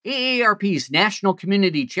AARP's National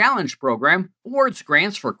Community Challenge program awards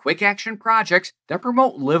grants for quick action projects that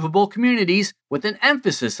promote livable communities with an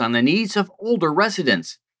emphasis on the needs of older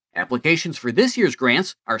residents. Applications for this year's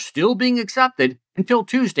grants are still being accepted until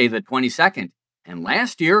Tuesday the 22nd. And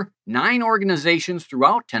last year, 9 organizations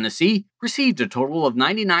throughout Tennessee received a total of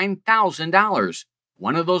 $99,000.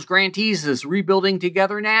 One of those grantees is Rebuilding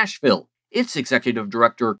Together Nashville. Its executive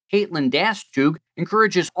director, Kaitlin Dastugue,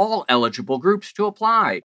 encourages all eligible groups to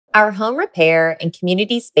apply. Our home repair and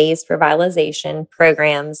community-space revitalization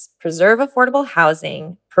programs preserve affordable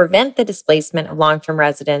housing, prevent the displacement of long-term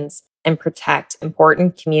residents, and protect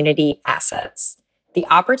important community assets. The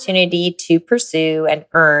opportunity to pursue and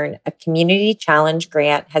earn a community challenge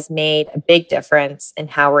grant has made a big difference in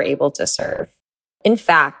how we're able to serve. In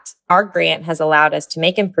fact, our grant has allowed us to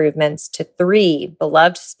make improvements to 3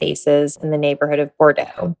 beloved spaces in the neighborhood of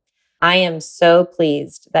Bordeaux. I am so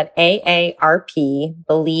pleased that AARP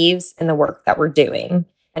believes in the work that we're doing,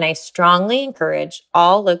 and I strongly encourage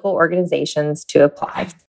all local organizations to apply.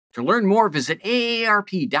 To learn more, visit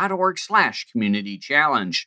aarp.org/community challenge.